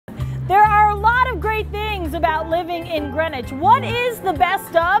news about living in Greenwich. What is the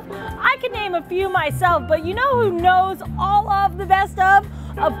best of? I can name a few myself, but you know who knows all of the best of?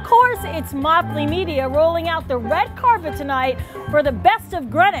 Of course, it's Moffly Media rolling out the red carpet tonight for the best of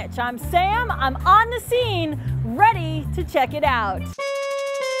Greenwich. I'm Sam, I'm on the scene, ready to check it out.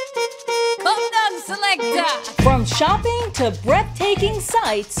 Selector. From shopping to breathtaking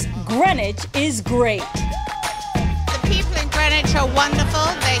sights, Greenwich is great. The people in Greenwich are wonderful,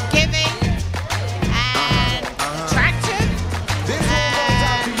 they're giving and attractive,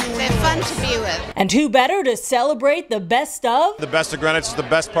 and they're fun to be with. And who better to celebrate the best of? The best of Greenwich is the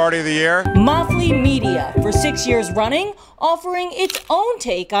best party of the year. Moffly Media, for 6 years running, offering its own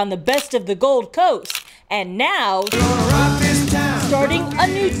take on the best of the Gold Coast. And now, starting a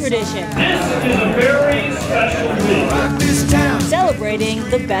new tradition. This is a very special week. Celebrating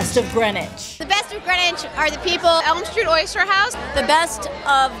the best of Greenwich. The best of Greenwich are the people. Elm Street Oyster House. The best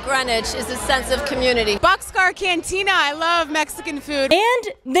of Greenwich is a sense of community. Boxcar Cantina, I love Mexican food.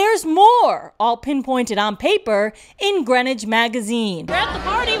 And there's more, all pinpointed on paper in Greenwich Magazine. We're at the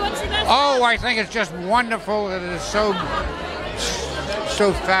party. What's the best? Oh, I think it's just wonderful. It is so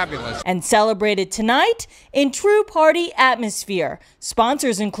fabulous. And celebrated tonight in true party atmosphere.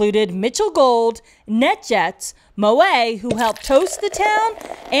 Sponsors included Mitchell Gold, NetJets, Moet, who helped toast the town,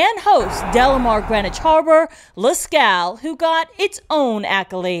 and host Delamar Greenwich Harbor, La Scale, who got its own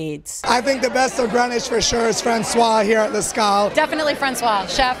accolades. I think the best of Greenwich for sure is Francois here at La Scale. Definitely Francois,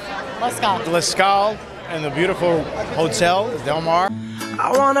 chef, La Scale. La Scale and the beautiful hotel, Delamar.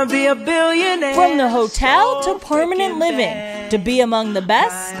 I wanna be a billionaire. From the hotel to permanent living, to be among the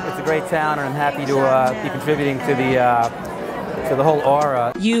best. It's a great town, and I'm happy to be contributing to the whole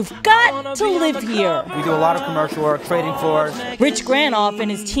aura. You've got to live here. We do a lot of commercial work, trading floors. Rich Granoff and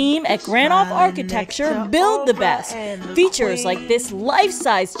his team at Granoff Architecture build the best. Features like this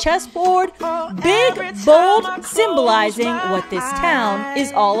life-size chessboard, big, bold, symbolizing what this town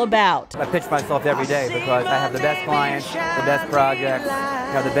is all about. I pitch myself every day because I have the best clients, the best projects,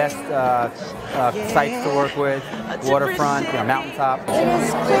 the best sites to work with, waterfront, mountaintop. It is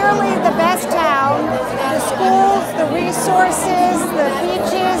clearly the best town. The schools, the resources, the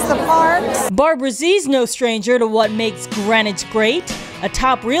beaches, the parks. Barbara Z's no stranger to what makes Greenwich great. A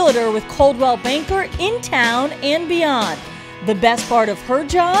top realtor with Coldwell Banker in town and beyond. The best part of her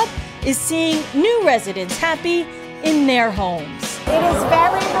job is seeing new residents happy in their homes. It is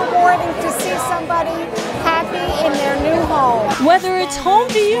very rewarding to see somebody happy in their new home. Whether it's home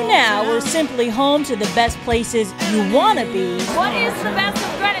to you now or simply home to the best places you want to be. What is the best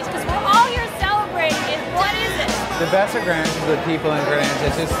of Greenwich? Because we're all here celebrating it. What is it? The best of Greenwich is the people in Greenwich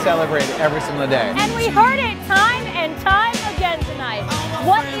that just celebrate every single day. And we heard it time and time again tonight.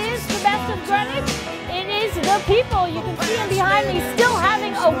 What is the best of Greenwich? It is the people. You can see them behind me still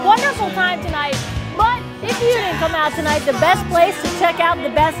having a wonderful time tonight. But if you didn't come out tonight, the best place to check out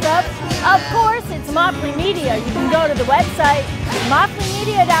the best of course, it's Moffly Media. You can go to the website,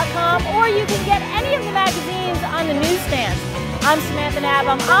 mofflymedia.com, or you can get any of the magazines on the newsstands. I'm Samantha Knapp.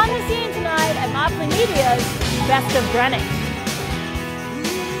 I'm on the scene tonight at Moffly Media's Best of Greenwich.